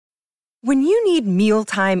When you need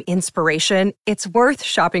mealtime inspiration, it's worth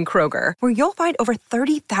shopping Kroger, where you'll find over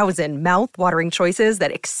 30,000 mouth-watering choices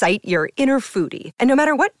that excite your inner foodie. And no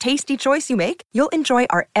matter what tasty choice you make, you'll enjoy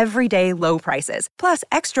our everyday low prices, plus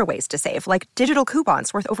extra ways to save, like digital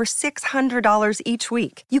coupons worth over $600 each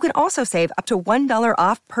week. You can also save up to $1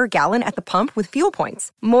 off per gallon at the pump with fuel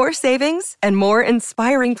points. More savings and more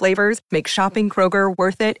inspiring flavors make shopping Kroger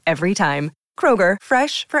worth it every time. Kroger,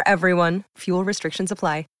 fresh for everyone. Fuel restrictions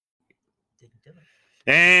apply.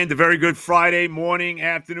 And a very good Friday morning,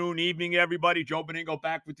 afternoon, evening, everybody. Joe Benigno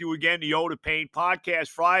back with you again. The Oda Pain Podcast,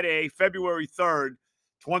 Friday, February 3rd,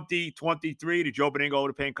 2023. The Joe Benigno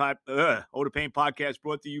Oda Pain Podcast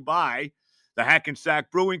brought to you by the Hackensack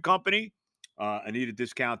Brewing Company, Anita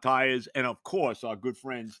Discount Tires, and, of course, our good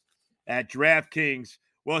friends at DraftKings.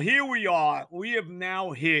 Well, here we are. We have now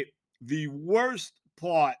hit the worst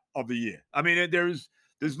part of the year. I mean, there's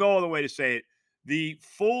no other way to say it. The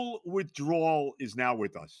full withdrawal is now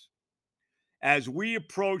with us. As we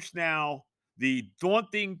approach now the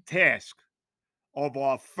daunting task of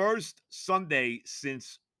our first Sunday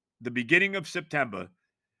since the beginning of September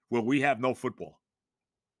where we have no football.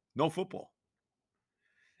 No football.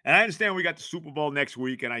 And I understand we got the Super Bowl next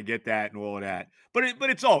week, and I get that and all of that. But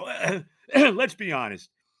it's all. Let's be honest.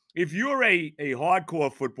 If you're a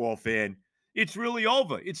hardcore football fan, it's really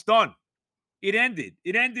over. It's done. It ended.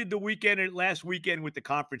 It ended last weekend with the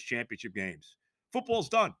conference championship games. Football's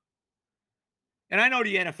done. And I know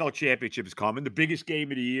the NFL championship is coming, the biggest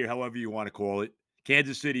game of the year, however you want to call it.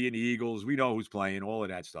 Kansas City and the Eagles. We know who's playing, all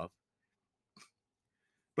of that stuff.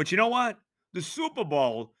 But you know what? The Super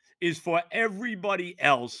Bowl is for everybody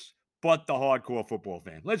else but the hardcore football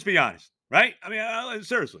fan. Let's be honest, right? I mean,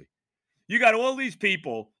 seriously. You got all these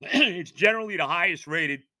people. It's generally the highest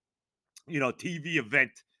rated, TV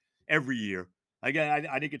event every year. I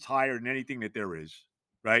think it's higher than anything that there is,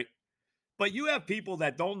 right? But you have people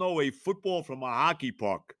that don't know a football from a hockey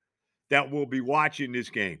puck that will be watching this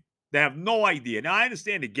game. They have no idea. Now, I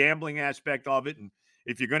understand the gambling aspect of it, and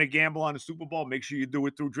if you're going to gamble on the Super Bowl, make sure you do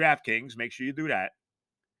it through DraftKings. Make sure you do that.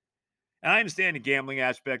 And I understand the gambling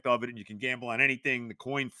aspect of it, and you can gamble on anything, the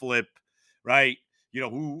coin flip, right?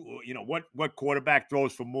 What quarterback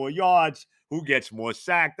throws for more yards, who gets more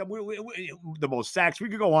sacked, the most sacks. We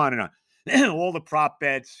could go on and on. All the prop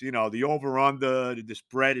bets, the over-under, the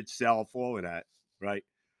spread itself, all of that, right?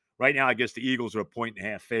 Right now, I guess the Eagles are a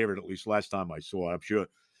 1.5 favorite, at least last time I saw. I'm sure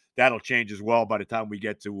that'll change as well by the time we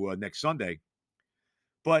get to next Sunday.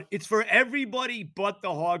 But it's for everybody but the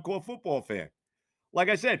hardcore football fan. Like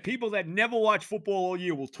I said, people that never watch football all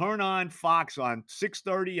year will turn on Fox on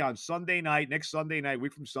 6:30 on Sunday night, next Sunday night,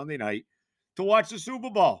 week from Sunday night, to watch the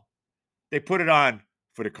Super Bowl. They put it on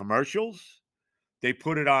for the commercials. They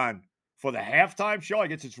put it on for the halftime show. I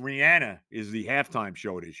guess it's Rihanna is the halftime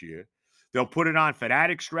show this year. They'll put it on for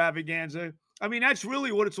that extravaganza. I mean, that's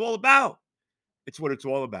really what it's all about. It's what it's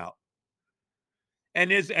all about. And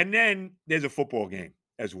then there's a football game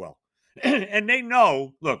as well. And they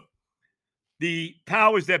know, look, the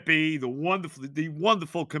powers that be, the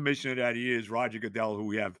wonderful commissioner that he is, Roger Goodell,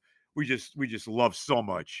 who we just love so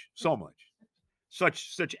much,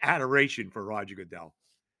 such adoration for Roger Goodell.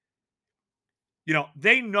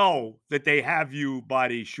 They know that they have you by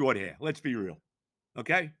the short hair. Let's be real,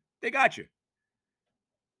 okay? They got you.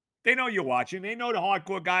 They know you're watching. They know the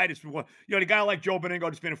hardcore guy that's the guy like Joe Benigno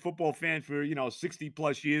that's been a football fan for 60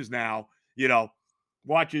 plus years now.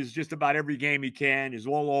 Watches just about every game he can. Is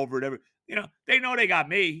all over it. They know they got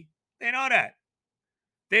me. They know that.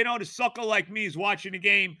 They know the sucker like me is watching the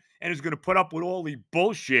game and is going to put up with all the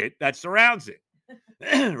bullshit that surrounds it,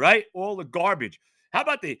 right? All the garbage. How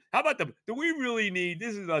about do we really need,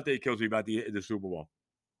 this is what kills me about the Super Bowl.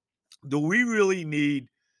 Do we really need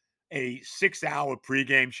a 6-hour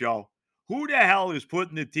pregame show? Who the hell is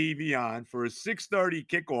putting the TV on for a 6:30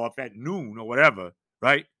 kickoff at noon or whatever,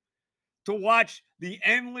 right? To watch the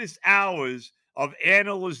endless hours of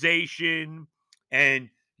analyzation and,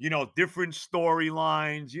 different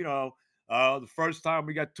storylines, the first time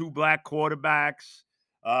we got 2 black quarterbacks,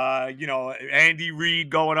 Andy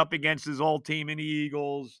Reid going up against his old team in the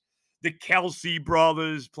Eagles, the Kelsey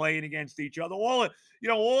brothers playing against each other, all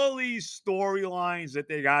these storylines that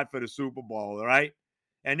they got for the Super Bowl, all right?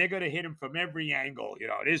 And they're going to hit them from every angle,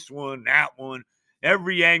 this one, that one,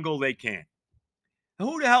 every angle they can.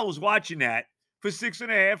 Who the hell was watching that for 6.5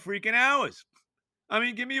 freaking hours? I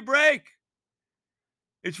mean, give me a break.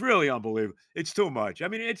 It's really unbelievable. It's too much. I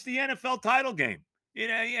mean, it's the NFL title game,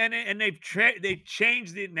 and they've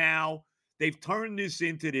changed it now. They've turned this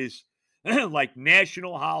into this like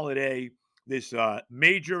national holiday, this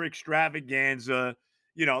major extravaganza,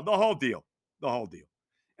 the whole deal.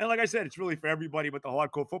 And like I said, it's really for everybody but the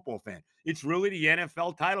hardcore football fan. It's really the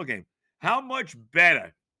NFL title game. How much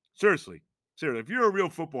better, seriously, if you're a real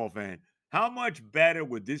football fan, how much better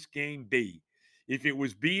would this game be if it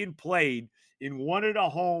was being played in one of the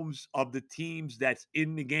homes of the teams that's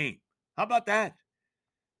in the game? How about that?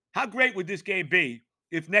 How great would this game be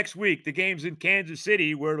if next week the game's in Kansas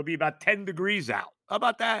City where it'll be about 10 degrees out? How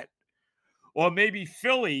about that? Or maybe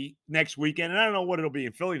Philly next weekend. And I don't know what it'll be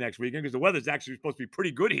in Philly next weekend because the weather's actually supposed to be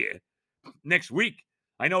pretty good here next week.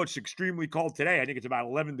 I know it's extremely cold today. I think it's about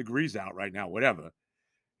 11 degrees out right now, whatever.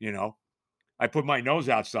 You know, I put my nose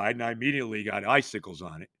outside and I immediately got icicles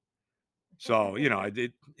on it. So,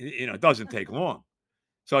 it doesn't take long.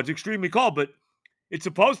 So it's extremely cold, but it's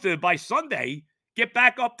supposed to, by Sunday, get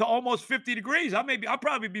back up to almost 50 degrees. I'll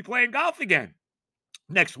probably be playing golf again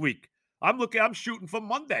next week. I'm shooting for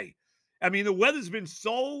Monday. I mean, the weather's been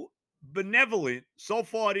so benevolent so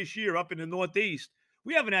far this year up in the Northeast.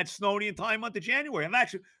 We haven't had snow the entire month of January.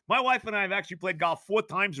 My wife and I have actually played golf 4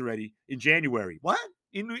 times already in January. What?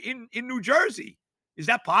 In New Jersey? Is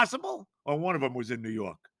that possible? Or one of them was in New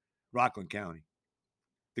York, Rockland County,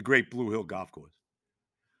 the Great Blue Hill Golf Course.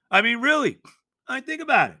 I mean, really, think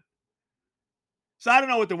about it. So I don't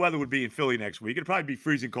know what the weather would be in Philly next week. It'd probably be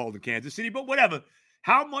freezing cold in Kansas City, but whatever.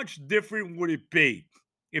 How much different would it be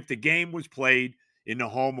if the game was played in the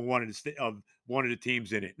home of one of the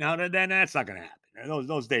teams in it? Now, then that's not going to happen.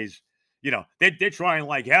 Those days, they're trying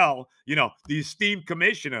like hell. The esteemed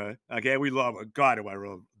commissioner. Okay, we love God.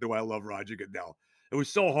 Do I love Roger Goodell? It was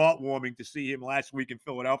so heartwarming to see him last week in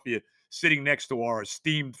Philadelphia, sitting next to our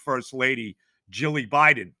esteemed First Lady, Jilly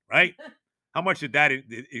Biden. Right? How much did that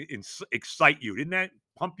excite you? Didn't that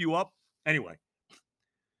pump you up? Anyway,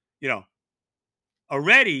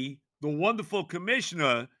 already the wonderful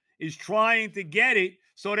commissioner is trying to get it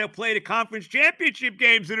so they'll play the conference championship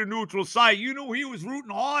games at a neutral site. He was rooting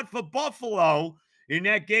hard for Buffalo in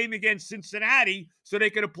that game against Cincinnati so they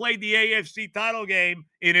could have played the AFC title game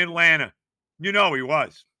in Atlanta. He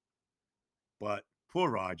was. But poor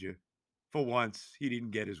Roger, for once, he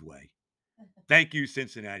didn't get his way. Thank you,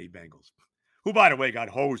 Cincinnati Bengals, who, by the way, got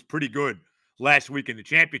hosed pretty good last week in the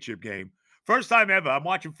championship game. First time ever, I'm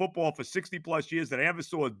watching football for 60-plus years that I ever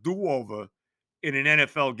saw a do-over in an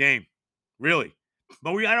NFL game. Really.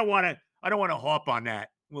 But I don't want to harp on that.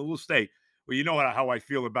 Well, we'll stay. Well, you know how I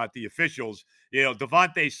feel about the officials.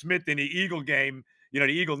 Devontae Smith in the Eagle game, the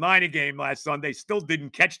Eagle Niner game last Sunday, still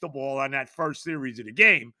didn't catch the ball on that first series of the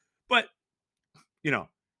game. But,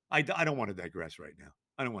 I don't want to digress right now.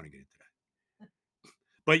 I don't want to get into that.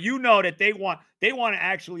 But that they want to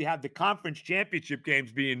actually have the conference championship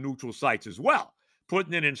games be in neutral sites as well,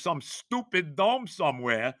 putting it in some stupid dome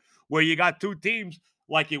somewhere where you got 2 teams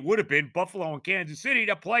like it would have been Buffalo and Kansas City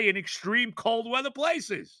that play in extreme cold weather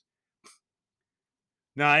places.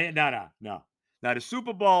 No. Now, the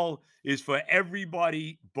Super Bowl is for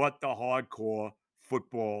everybody but the hardcore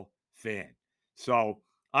football fan. So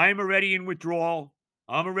I'm already in withdrawal.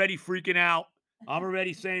 I'm already freaking out. I'm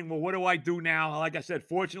already saying, well, what do I do now? Like I said,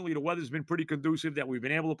 fortunately, the weather's been pretty conducive that we've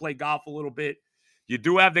been able to play golf a little bit. You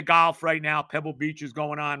do have the golf right now. Pebble Beach is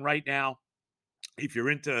going on right now. If you're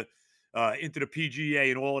into the PGA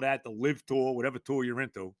and all of that, the Live Tour, whatever tour you're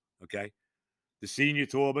into, okay? The Senior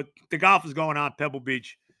Tour. But the golf is going on Pebble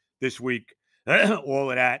Beach this week. All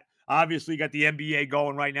of that. Obviously, got the NBA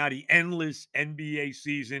going right now, the endless NBA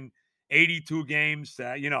season, 82 games,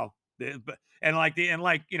 the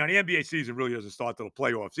NBA season really doesn't start till the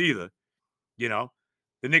playoffs either. The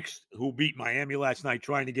Knicks, who beat Miami last night,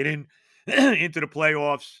 trying to get in into the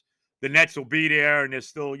playoffs. The Nets will be there, and they're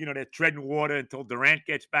still, they're treading water until Durant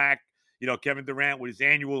gets back. Kevin Durant with his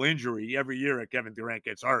annual injury every year. Kevin Durant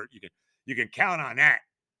gets hurt. You can count on that,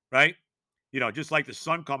 right? Just like the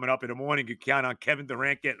sun coming up in the morning, you count on Kevin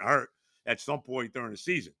Durant getting hurt at some point during the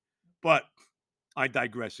season. But I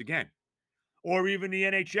digress again. Or even the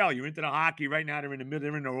NHL. You're into the hockey right now. They're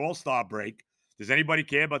in the All-Star break. Does anybody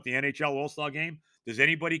care about the NHL All-Star game? Does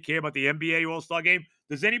anybody care about the NBA All-Star game?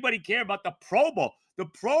 Does anybody care about the Pro Bowl? The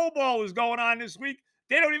Pro Bowl is going on this week.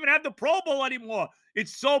 They don't even have the Pro Bowl anymore.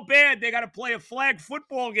 It's so bad they got to play a flag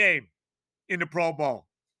football game in the Pro Bowl.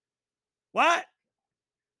 What?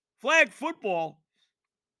 Flag football?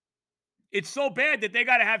 It's so bad that they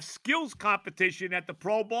got to have skills competition at the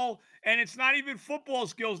Pro Bowl, and it's not even football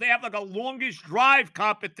skills. They have like a longest drive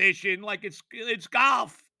competition, like it's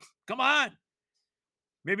golf. Come on.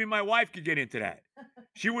 Maybe my wife could get into that.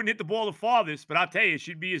 She wouldn't hit the ball the farthest, but I'll tell you,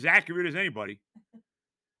 she'd be as accurate as anybody.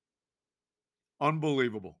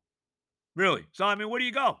 Unbelievable. Really. So, I mean, where do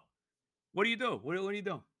you go? What do you do? What do you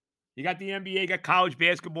do? You got the NBA, you got college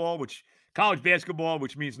basketball, which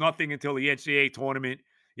means nothing until the NCAA tournament.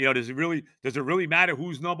 Does it really matter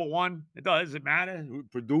who's number one? It doesn't matter.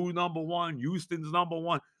 Purdue number one, Houston's number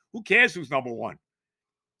one. Who cares who's number one?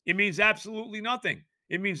 It means absolutely nothing.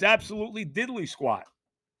 It means absolutely diddly squat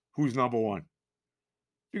who's number one.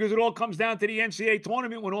 Because it all comes down to the NCAA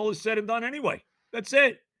tournament when all is said and done anyway. That's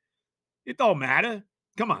it. It don't matter.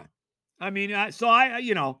 Come on. I mean,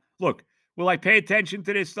 look, will I pay attention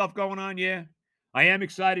to this stuff going on? Yeah. I am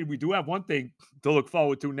excited. We do have one thing to look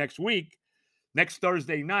forward to next week. Next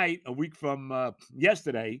Thursday night, a week from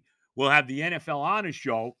yesterday, we'll have the NFL Honors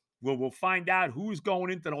Show where we'll find out who's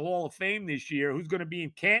going into the Hall of Fame this year, who's going to be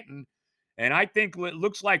in Canton. And I think it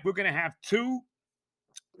looks like we're going to have two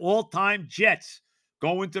all-time Jets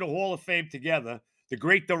go into the Hall of Fame together. The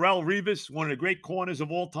great Darrelle Revis, one of the great corners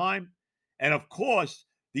of all time. And, of course,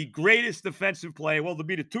 the greatest defensive player, well, there'll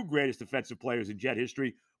be the two greatest defensive players in Jet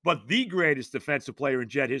history, but the greatest defensive player in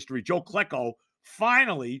Jet history, Joe Klecko,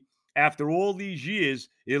 finally, after all these years,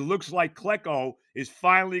 it looks like Klecko is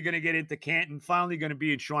finally going to get into Canton, finally going to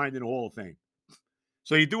be enshrined in the Hall of Fame.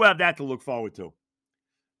 So you do have that to look forward to.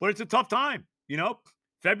 But it's a tough time,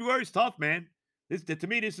 February's tough, man. To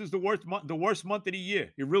me, this is the worst month of the year.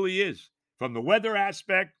 It really is. From the weather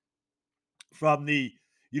aspect, from the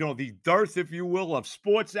dearth, if you will, of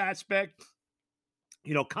sports aspect,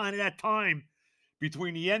 kind of that time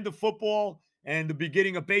between the end of football and the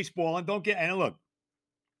beginning of baseball. And look,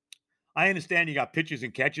 I understand you got pitches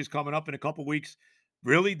and catches coming up in a couple weeks.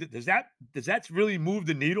 Really? Does that really move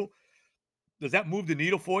the needle? Does that move the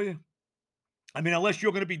needle for you? I mean, unless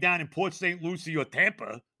you're going to be down in Port St. Lucie or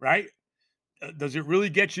Tampa, right? Does it really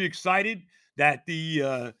get you excited that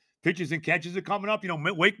the pitches and catches are coming up?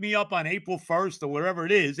 Wake me up on April 1st or whatever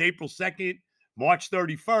it is, April 2nd, March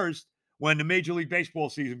 31st, when the Major League Baseball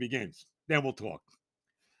season begins. Then we'll talk.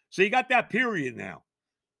 So you got that period now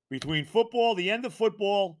between football, the end of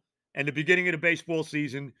football, and the beginning of the baseball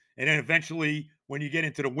season. And then eventually when you get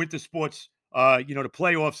into the winter sports, the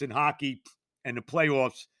playoffs in hockey and the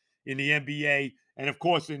playoffs in the NBA. And, of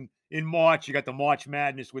course, in March, you got the March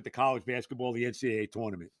Madness with the college basketball, the NCAA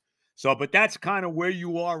tournament. So, but that's kind of where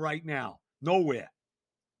you are right now. Nowhere.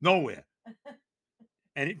 And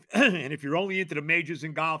if you're only into the majors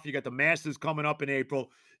in golf, you got the Masters coming up in April.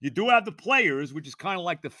 You do have the Players, which is kind of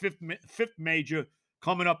like the fifth major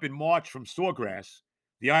coming up in March from Sawgrass,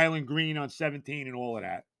 the Island Green on 17 and all of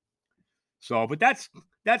that. So, but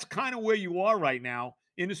that's kind of where you are right now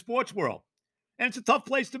in the sports world. And it's a tough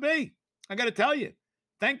place to be. I got to tell you.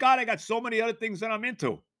 Thank God I got so many other things that I'm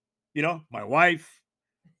into. My wife,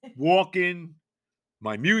 walking,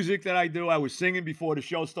 my music that I do. I was singing before the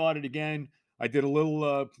show started again. I did a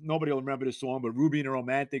little, nobody will remember this song, but Ruby and the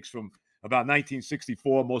Romantics from about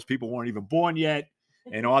 1964. Most people weren't even born yet.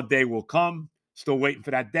 And Our Day Will Come. Still waiting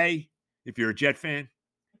for that day if you're a Jet fan.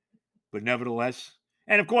 But nevertheless.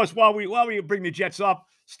 And, of course, while we bring the Jets up,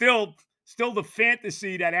 still the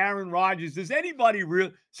fantasy that Aaron Rodgers, does anybody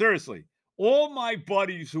seriously, all my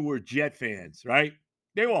buddies who were Jet fans, right?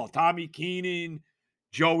 They were all Tommy Keenan,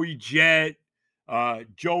 Joey Jet,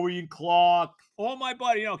 Joey and Clark, all my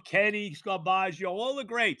buddies, Kenny Scarbaggio, all the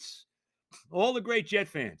greats, all the great Jet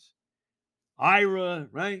fans. Ira,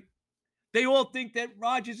 right? They all think that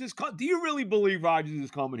Rodgers is coming. Do you really believe Rodgers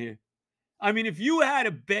is coming here? I mean, if you had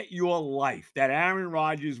to bet your life that Aaron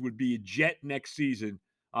Rodgers would be a Jet next season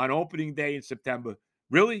on opening day in September,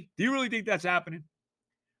 really? Do you really think that's happening?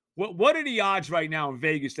 What are the odds right now in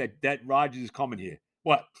Vegas that Rodgers is coming here?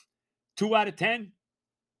 What, 2 out of 10?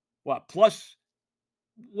 What,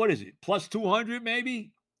 what is it, plus 200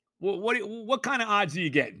 maybe? What kind of odds are you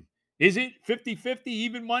getting? Is it 50-50,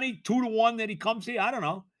 even money, 2-1 that he comes here? I don't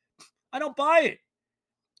know. I don't buy it.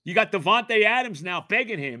 You got Devontae Adams now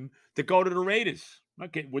begging him to go to the Raiders.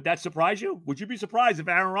 Okay, would that surprise you? Would you be surprised if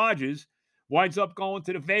Aaron Rodgers winds up going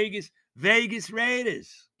to the Vegas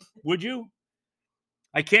Raiders? Would you?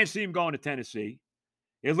 I can't see him going to Tennessee.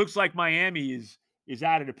 It looks like Miami is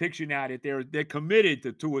out of the picture now that they're committed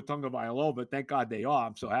to Tua Tagovailoa. Thank God they are.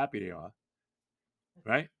 I'm so happy they are.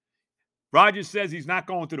 Right? Rodgers says he's not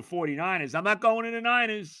going to the 49ers. I'm not going to the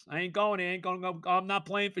Niners. I ain't going. I'm not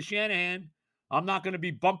playing for Shanahan. I'm not going to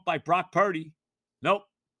be bumped by Brock Purdy. Nope.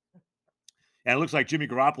 And it looks like Jimmy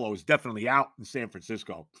Garoppolo is definitely out in San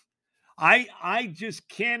Francisco. I just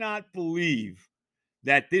cannot believe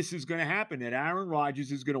that this is going to happen, that Aaron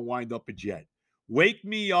Rodgers is going to wind up a Jet. Wake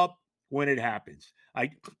me up when it happens.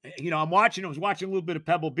 I was watching a little bit of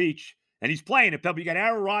Pebble Beach, and he's playing at Pebble. You got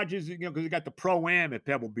Aaron Rodgers, because he got the Pro-Am at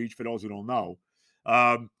Pebble Beach, for those who don't know.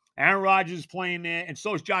 Aaron Rodgers is playing there, and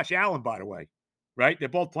so is Josh Allen, by the way, right? They're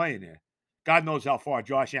both playing there. God knows how far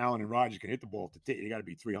Josh Allen and Rodgers can hit the ball to tee. They got to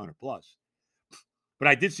be 300 plus. But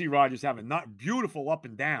I did see Rogers have a not beautiful up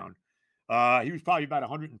and down. He was probably about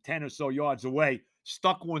 110 or so yards away,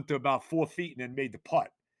 stuck one to about 4 feet, and then made the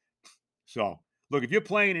putt. So, look, if you're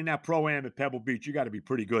playing in that Pro-Am at Pebble Beach, you got to be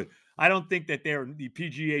pretty good. I don't think that the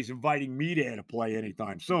PGA's inviting me there to play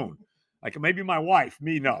anytime soon. Like maybe my wife,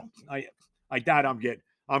 me, no. I doubt I'm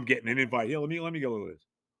getting an invite. Here, let me get a little of this.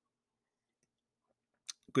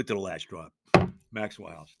 Good to the last drop.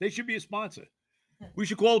 Maxwell House. They should be a sponsor. We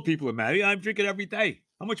should call the people at Maddie. I drink it every day.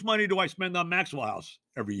 How much money do I spend on Maxwell House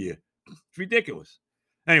every year? It's ridiculous.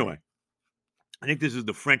 Anyway, I think this is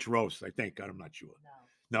the French roast, I think. I'm not sure.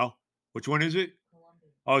 No? Which one is it?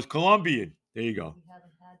 Colombian. Oh, it's Colombian. There you go.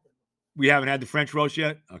 We haven't had the French roast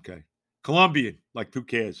yet? Okay. Colombian, like who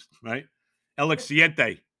cares, right? El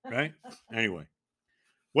Exciente, right? Anyway,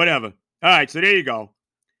 whatever. All right, so there you go.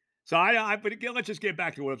 So but again, let's just get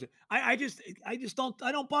back to what I'm saying. I just don't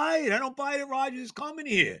buy it. I don't buy that Rogers is coming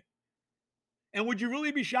here. And would you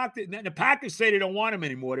really be shocked that the Packers say they don't want him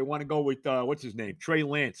anymore? They want to go with what's his name? Trey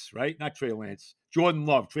Lance, right? Not Trey Lance. Jordan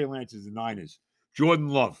Love. Trey Lance is the Niners. Jordan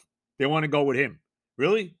Love. They want to go with him.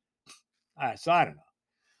 Really? So I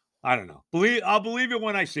don't know. I'll believe it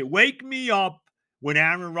when I see it. Wake me up when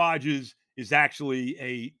Aaron Rodgers is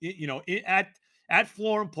actually at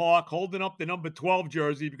Florham Park holding up the number 12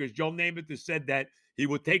 jersey because Joe Namath has said that he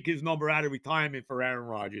would take his number out of retirement for Aaron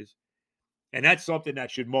Rodgers. And that's something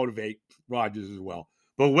that should motivate Rodgers as well.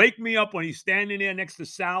 But wake me up when he's standing there next to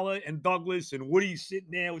Salah and Douglas and Woody's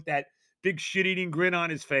sitting there with that big shit-eating grin on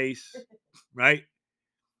his face, right?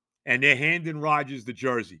 And they're handing Rodgers the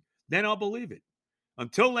jersey. Then I'll believe it.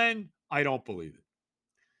 Until then, I don't believe it.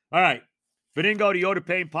 All right. Benigno, the Yoda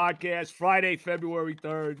Pain podcast, Friday, February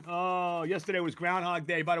 3rd. Oh, yesterday was Groundhog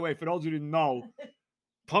Day. By the way, for those who didn't know,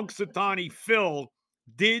 Punxsutawney Phil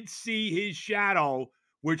did see his shadow,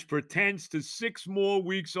 which pretends to 6 more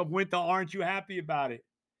weeks of winter. Aren't you happy about it?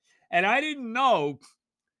 And I didn't know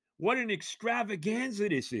what an extravaganza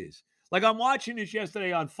this is. Like, I'm watching this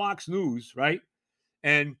yesterday on Fox News, right?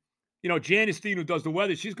 And, Janice Dean, who does the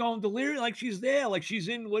weather, she's going delirious, like she's there, like she's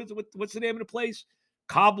in, what's the name of the place?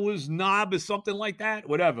 Cobbler's Knob or something like that,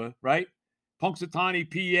 whatever, right? Punxsutawney,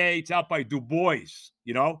 PA, it's out by Du Bois,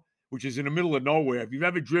 which is in the middle of nowhere. If you've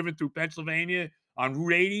ever driven through Pennsylvania on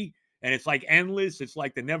Route 80, and it's like endless, it's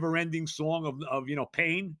like the never-ending song of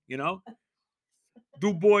pain,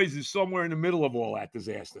 Du Bois is somewhere in the middle of all that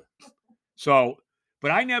disaster. So, but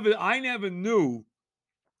I never knew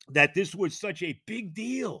that this was such a big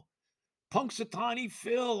deal. Punxsutawney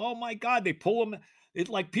Phil, oh my God, they pull him. It's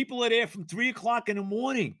like people are there from 3 o'clock in the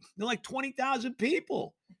morning. They're like 20,000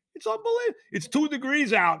 people. It's unbelievable. It's 2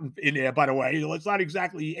 degrees out in there, by the way. It's not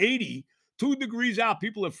exactly 80. 2 degrees out.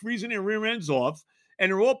 People are freezing their rear ends off. And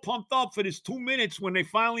they're all pumped up for this 2 minutes when they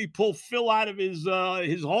finally pull Phil out of his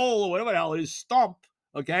hole or whatever the hell, his stump,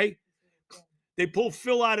 okay? They pull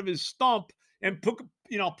Phil out of his stump and put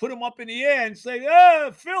him up in the air and say,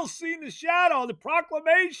 Phil's seen the shadow, the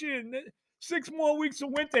proclamation, 6 more weeks of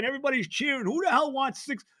winter, and everybody's cheering. Who the hell wants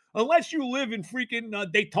 6? Unless you live in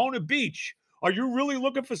freaking Daytona Beach. Are you really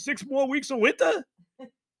looking for 6 more weeks of winter?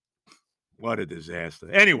 What a disaster.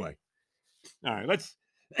 Anyway, all right, let's...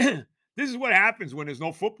 This is what happens when there's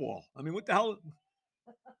no football. I mean, what the hell?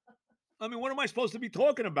 I mean, what am I supposed to be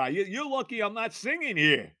talking about? You're lucky I'm not singing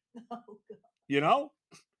here. You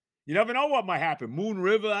never know what might happen. Moon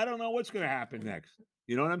River, I don't know what's going to happen next.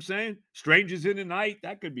 You know what I'm saying? Strangers in the Night,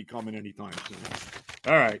 that could be coming anytime soon.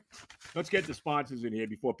 All right, let's get the sponsors in here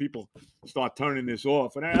before people start turning this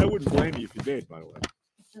off. And I wouldn't blame you if you did, by the way.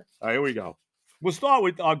 All right, here we go. We'll start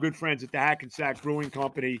with our good friends at the Hackensack Brewing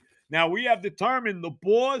Company. Now, we have determined the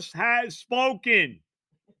boss has spoken.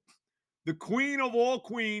 The queen of all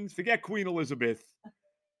queens, forget Queen Elizabeth,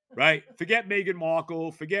 right? Forget Meghan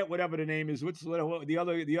Markle, forget whatever the name is. What's the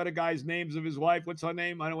other guy's names of his wife? What's her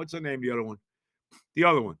name? I don't know what's her name, the other one. The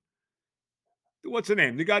other one. What's her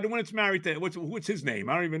name? The guy, the one that's married to, what's his name?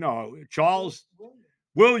 I don't even know. Charles?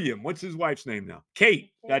 William. What's his wife's name now?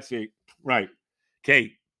 Kate. That's it. Right.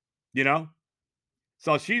 Kate.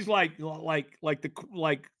 So she's like the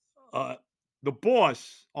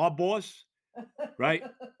boss, our boss, right?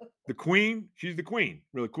 The queen, she's the queen.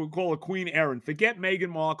 Really, call her Queen Erin. Forget Meghan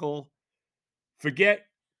Markle. Forget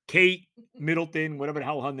Kate Middleton, whatever the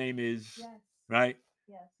hell her name is, yes. Right?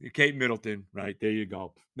 Yes. Kate Middleton, right? There you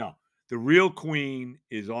go. No, the real queen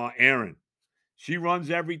is our Erin. She runs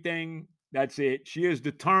everything. That's it. She is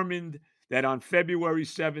determined that on February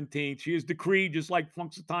 17th, she has decreed, just like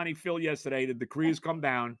Punxsutawney Phil yesterday, the decree has come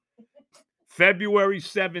down. February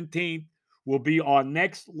 17th will be our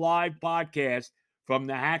next live podcast from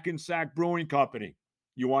the Hackensack Brewing Company.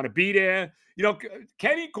 You want to be there. You know,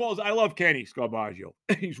 Kenny calls. I love Kenny Scarbaggio.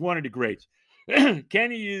 He's one of the greats.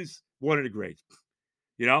 Kenny is one of the greats.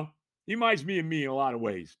 You know, he reminds me of me in a lot of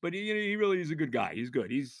ways, but he really is a good guy. He's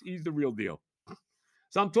good. He's the real deal.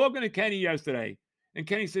 So I'm talking to Kenny yesterday, and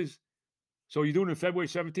Kenny says, "So you're doing it February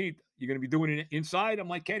 17th? You're going to be doing it inside?" I'm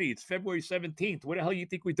like, "Kenny, it's February 17th. What the hell you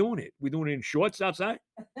think we're doing it? We're doing it in shorts outside?"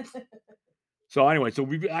 So anyway,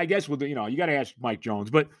 I guess we'll do. You got to ask Mike Jones,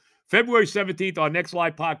 but February 17th, our next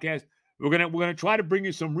live podcast, we're gonna try to bring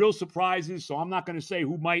you some real surprises. So I'm not going to say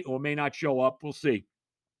who might or may not show up. We'll see.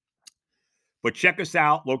 But check us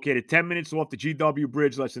out. Located 10 minutes off the GW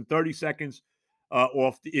Bridge, less than 30 seconds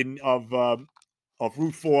of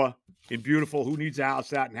Route 4 in beautiful. Who needs a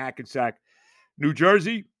house out in Hackensack, New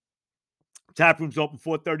Jersey? Tap rooms open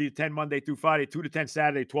 4:30 to 10 Monday through Friday, 2 to 10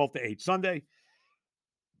 Saturday, 12 to 8 Sunday.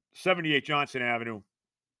 78 Johnson Avenue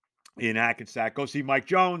in Hackensack. Go see Mike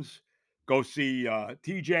Jones. Go see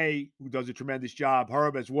TJ, who does a tremendous job.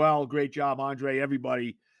 Herb as well. Great job, Andre,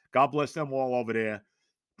 everybody. God bless them all over there.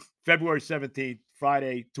 February 17th,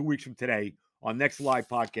 Friday, 2 weeks from today, on next live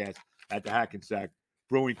podcast at the Hackensack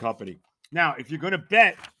Brewing Company. Now, if you're going to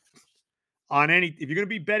bet if you're going to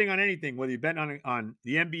be betting on anything, whether you're betting on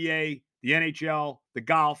the NBA, the NHL, the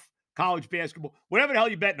golf, college basketball, whatever the hell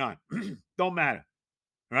you're betting on, don't matter.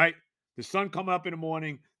 Right? The sun coming up in the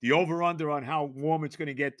morning, the over-under on how warm it's going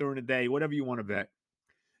to get during the day, whatever you want to bet,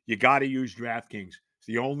 you got to use DraftKings. It's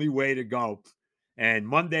the only way to go. And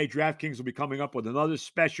Monday, DraftKings will be coming up with another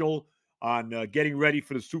special on getting ready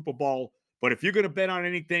for the Super Bowl. But if you're going to bet on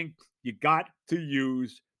anything, you got to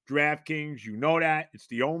use DraftKings. You know that. It's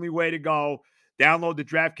the only way to go. Download the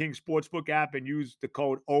DraftKings Sportsbook app and use the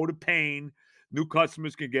code OTOPAIN. New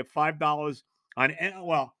customers can get $5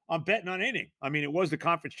 I'm betting on anything. I mean, it was the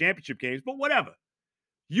conference championship games, but whatever.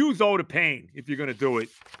 Use OTOPAIN if you're going to do it.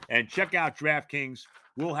 And check out DraftKings.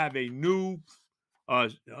 We'll have a new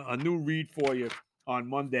read for you on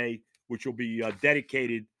Monday, which will be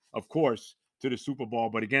dedicated, of course, to the Super Bowl.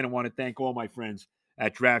 But again, I want to thank all my friends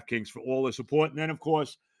at DraftKings for all the support. And then, of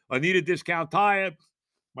course, Anita Discount Tire,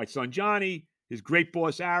 my son Johnny, his great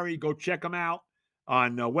boss Ari. Go check them out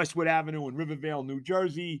on Westwood Avenue in Rivervale, New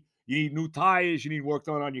Jersey. You need new tires. You need work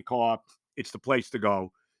done on your car. It's the place to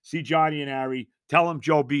go. See Johnny and Ari. Tell them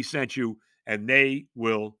Joe B sent you, and they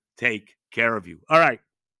will take care of you. All right.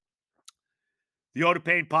 The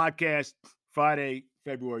OTOPAIN podcast, Friday,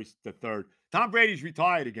 February the 3rd. Tom Brady's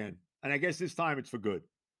retired again, and I guess this time it's for good.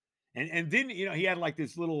 And then, he had like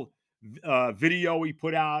this little video he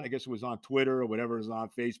put out. I guess it was on Twitter or whatever it was on,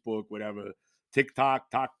 Facebook, whatever. TikTok,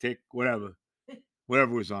 whatever.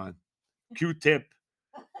 Whatever was on. Q-tip.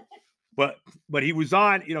 But he was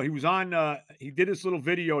on, he did this little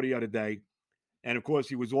video the other day. And of course,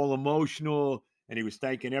 he was all emotional and he was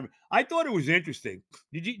thanking everyone. I thought it was interesting.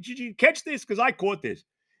 Did you catch this? Because I caught this.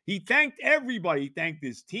 He thanked everybody. He thanked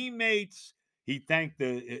his teammates. He thanked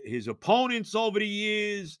his opponents over the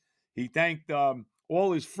years. He thanked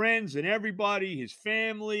all his friends and everybody, his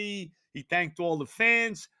family. He thanked all the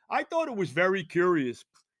fans. I thought it was very curious.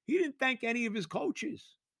 He didn't thank any of his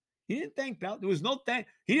coaches. He didn't thank Bel. There was no thank.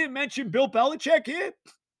 He didn't mention Bill Belichick here,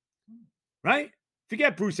 right?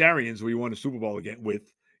 Forget Bruce Arians, who he won a Super Bowl again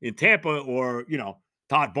with in Tampa, or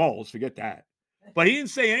Todd Bowles. Forget that. But he didn't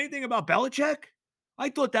say anything about Belichick. I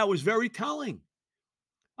thought that was very telling.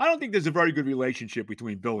 I don't think there's a very good relationship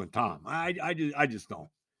between Bill and Tom. I just don't,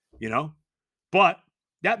 But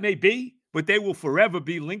that may be. But they will forever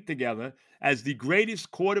be linked together as the greatest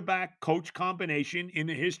quarterback-coach combination in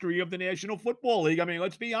the history of the National Football League. I mean,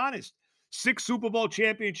 let's be honest. 6 Super Bowl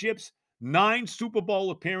championships, 9 Super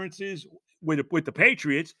Bowl appearances with the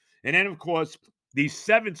Patriots, and then, of course, the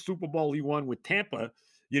 7th Super Bowl he won with Tampa,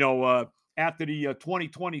 after the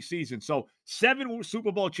 2020 season. So 7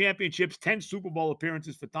 Super Bowl championships, 10 Super Bowl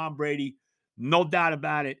appearances for Tom Brady. No doubt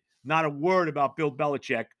about it. Not a word about Bill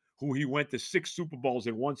Belichick, who he went to 6 Super Bowls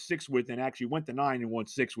and won 6 with, and actually went to 9 and won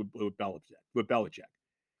 6 with Belichick.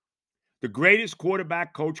 The greatest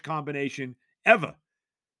quarterback-coach combination ever.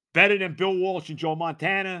 Better than Bill Walsh and Joe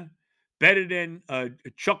Montana. Better than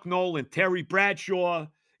Chuck Noll and Terry Bradshaw.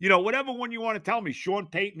 Whatever one you want to tell me. Sean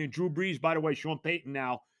Payton and Drew Brees. By the way, Sean Payton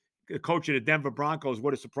now, coach of the Denver Broncos.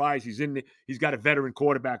 What a surprise. He's got a veteran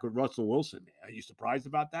quarterback with Russell Wilson. Are you surprised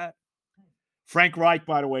about that? Frank Reich,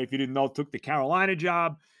 by the way, if you didn't know, took the Carolina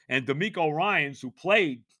job. And DeMeco Ryans, who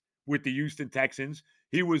played with the Houston Texans,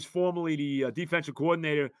 he was formerly the defensive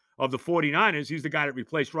coordinator of the 49ers. He's the guy that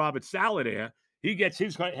replaced Robert Saleh there. He gets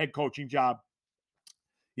his head coaching job.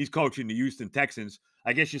 He's coaching the Houston Texans.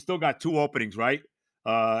 I guess you still got 2 openings, right?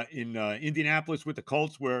 In Indianapolis with the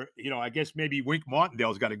Colts, where, I guess maybe Wink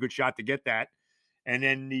Martindale's got a good shot to get that. And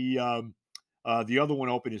then the other one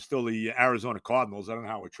open is still the Arizona Cardinals. I don't know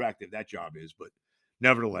how attractive that job is, but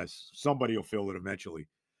nevertheless, somebody will fill it eventually.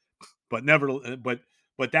 But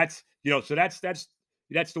but that's so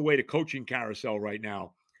that's the way the coaching carousel right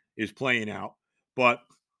now is playing out. But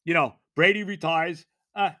Brady retires.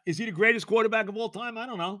 Is he the greatest quarterback of all time? I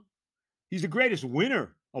don't know. He's the greatest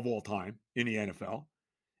winner of all time in the NFL.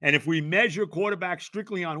 And if we measure quarterbacks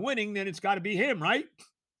strictly on winning, then it's got to be him, right?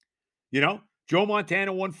 Joe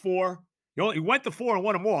Montana won 4. He went to 4 and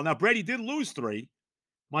won them all. Now, Brady did lose 3.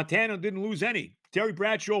 Montana didn't lose any. Terry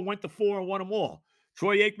Bradshaw went to 4 and won them all.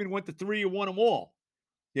 Troy Aikman went to 3 and won them all.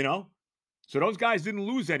 So those guys didn't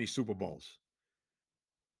lose any Super Bowls.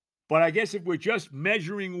 But I guess if we're just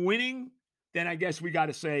measuring winning, then I guess we got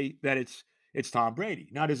to say that it's Tom Brady.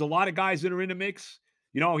 Now, there's a lot of guys that are in the mix.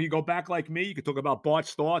 You go back like me. You could talk about Bart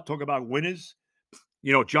Starr, talk about winners.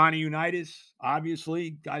 Johnny Unitas,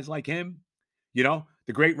 obviously, guys like him. The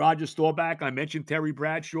great Roger Staubach. I mentioned Terry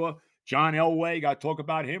Bradshaw. John Elway, got to talk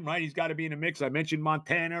about him, right? He's got to be in the mix. I mentioned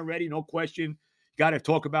Montana already, no question. You got to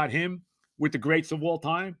talk about him with the greats of all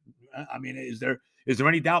time. I mean, is there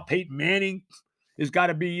any doubt Peyton Manning has got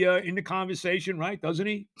to be in the conversation, right? Doesn't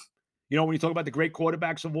he? When you talk about the great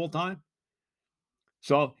quarterbacks of all time.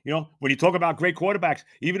 So, when you talk about great quarterbacks,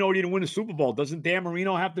 even though he didn't win a Super Bowl, doesn't Dan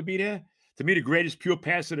Marino have to be there? To me, the greatest pure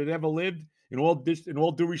passer that ever lived. In all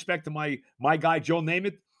due respect to my guy Joe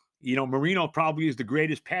Namath, Marino probably is the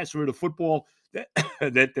greatest passer of the football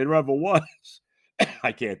that there ever was.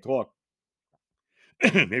 I can't talk.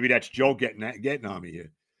 Maybe that's Joe getting on me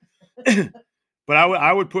here. But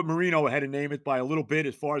I would put Marino ahead of Namath by a little bit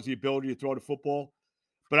as far as the ability to throw the football.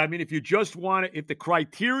 But I mean, if you just want to, if the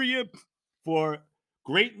criteria for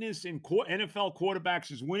greatness in NFL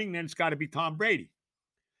quarterbacks is winning, then it's got to be Tom Brady.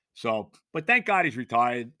 So, but thank God he's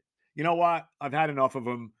retired. You know what? I've had enough of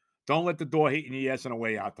him. Don't let the door hit you in the ass on the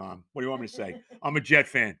way out, Tom. What do you want me to say? I'm a Jet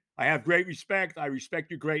fan. I have great respect. I respect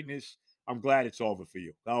your greatness. I'm glad it's over for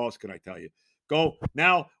you. How else can I tell you? Go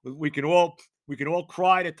now. We can all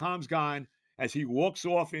cry that Tom's gone as he walks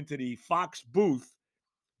off into the Fox booth.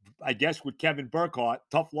 I guess with Kevin Burkhardt.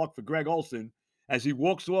 Tough luck for Greg Olson as he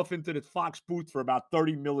walks off into the Fox booth for about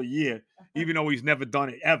 $30 million a year, even though he's never done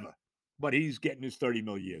it ever. But he's getting his $30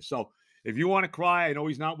 million a year. So if you want to cry, I know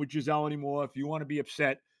he's not with Gisele anymore. If you want to be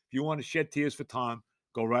upset, if you want to shed tears for Tom,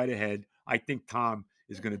 go right ahead. I think Tom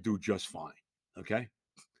is going to do just fine. Okay?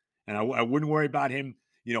 And I wouldn't worry about him,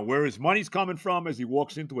 where his money's coming from as he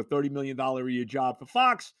walks into a $30 million a year job for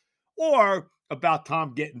Fox, or about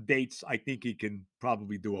Tom getting dates. I think he can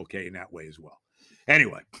probably do okay in that way as well.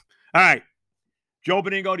 Anyway, all right. Joe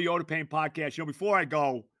Benigno, the Yoda Pain Podcast. Before I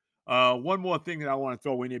go, one more thing that I want to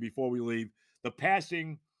throw in here before we leave. The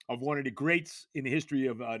passing of one of the greats in the history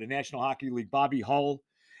of the National Hockey League, Bobby Hull.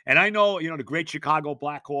 And I know, the great Chicago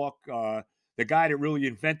Blackhawk, the guy that really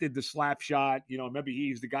invented the slap shot. Maybe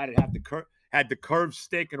he's the guy that had the curved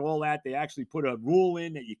stick and all that. They actually put a rule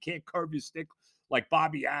in that you can't curve your stick like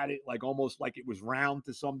Bobby had it, like almost like it was round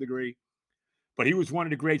to some degree. But he was one of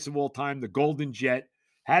the greats of all time, the Golden Jet.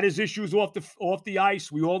 Had his issues off the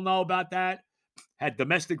ice. We all know about that. Had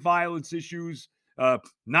domestic violence issues.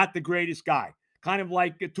 Not the greatest guy. Kind of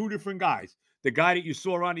like two different guys. The guy that you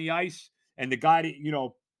saw on the ice and the guy that,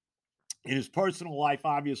 in his personal life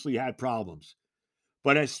obviously had problems.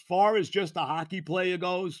 But as far as just a hockey player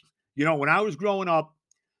goes, when I was growing up,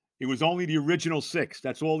 it was only the original 6.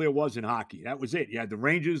 That's all there was in hockey. That was it. You had the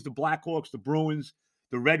Rangers, the Blackhawks, the Bruins,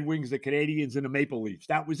 the Red Wings, the Canadiens, and the Maple Leafs.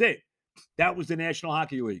 That was it. That was the National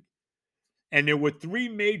Hockey League. And there were 3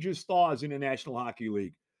 major stars in the National Hockey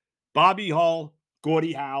League. Bobby Hull,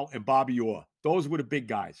 Gordie Howe, and Bobby Orr. Those were the big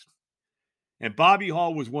guys. And Bobby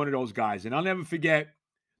Hull was one of those guys. And I'll never forget,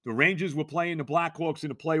 the Rangers were playing the Blackhawks in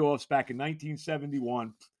the playoffs back in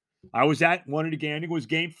 1971. I was at one of the games. I think it was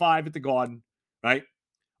Game 5 at the Garden, right?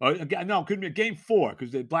 No, it couldn't be Game 4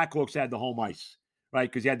 because the Blackhawks had the home ice, right?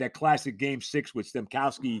 Because you had that classic Game 6 with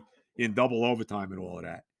Stemkowski in double overtime and all of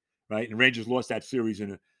that, right? And the Rangers lost that series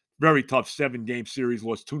in a very tough 7-game series,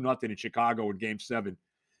 lost 2-0 in Chicago in Game 7.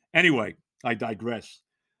 Anyway, I digress.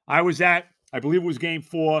 I was at, I believe it was Game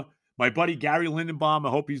 4. My buddy Gary Lindenbaum, I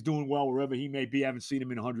hope he's doing well wherever he may be. I haven't seen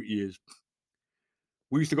him in 100 years.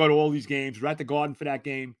 We used to go to all these games. We're at the Garden for that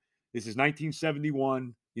game. This is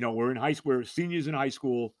 1971. We're in high school. We're seniors in high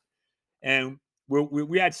school. And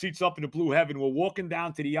we had seats up in the blue heaven. We're walking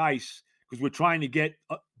down to the ice because we're trying to get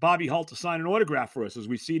Bobby Hull to sign an autograph for us as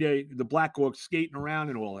we see the Blackhawks skating around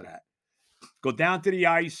and all of that. Go down to the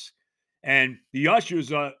ice, and the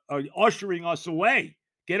ushers are ushering us away.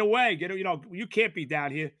 Get away. You can't be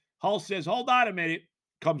down here. Hull says, hold on a minute.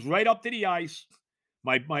 Comes right up to the ice,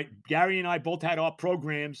 My Gary and I both had our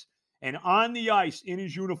programs, and on the ice in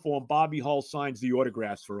his uniform, Bobby Hull signs the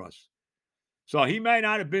autographs for us. So he may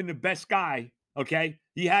not have been the best guy, okay?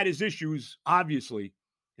 He had his issues, obviously,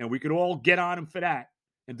 and we could all get on him for that,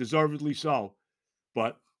 and deservedly so.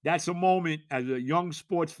 But that's a moment as a young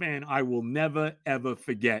sports fan I will never, ever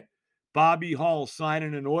forget. Bobby Hull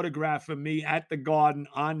signing an autograph for me at the Garden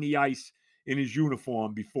on the ice in his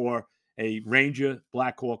uniform before a Ranger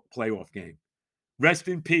Blackhawk playoff game. Rest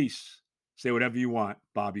in peace. Say whatever you want,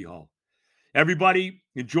 Bobby Hull. Everybody,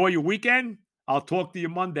 enjoy your weekend. I'll talk to you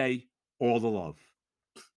Monday. All the love.